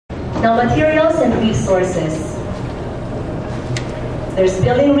Now, materials and resources. There's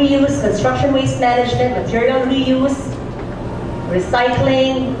building reuse, construction waste management, material reuse,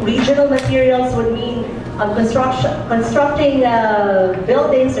 recycling. Regional materials would mean constructing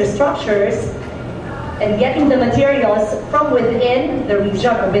buildings or structures and getting the materials from within the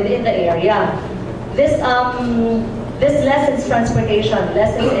region or within the area. This lessens transportation,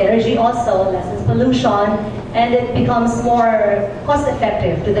 lessens energy also, lessens pollution, and it becomes more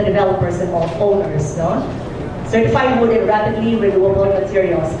cost-effective to the developers and owners. No? Certified wood and rapidly renewable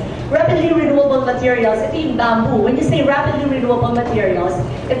materials. Rapidly renewable materials, ito yung bamboo. When you say rapidly renewable materials,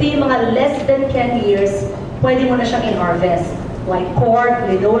 ito yung mga less than 10 years, pwede mo na siyang in-harvest. Like cord,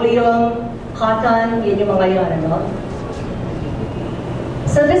 linoleum, cotton, yun yung mga yun, ano?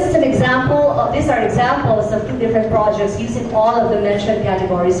 So this is an example, these are examples of two different projects using all of the mentioned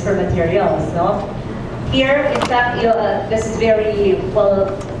categories for materials, no? Here, in fact, this is very,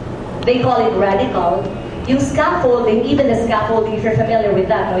 well, they call it radical. Yung scaffolding, even the scaffolding, if you're familiar with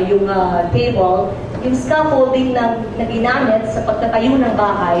that, no? Yung table, yung scaffolding na ginamit sa pagtatayo ng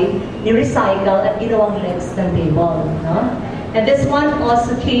bahay, ni-recycle at ginawang legs ng table. No? And this one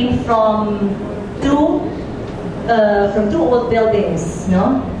also came from two old buildings,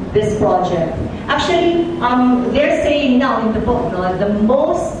 no? This project. Actually, they're saying now in the book, no, the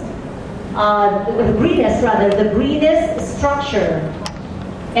greenest structure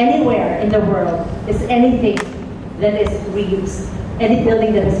anywhere in the world is anything that is reused. Any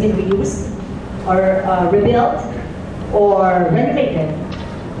building that has been reused or rebuilt or renovated.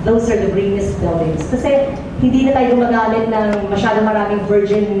 Those are the greenest buildings. Kasi hindi na tayo gumagamit ng masyadong maraming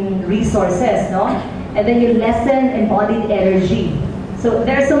virgin resources, no? And then you lessen embodied energy. So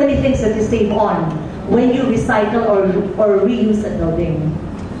there are so many things that you save on when you recycle or reuse a building.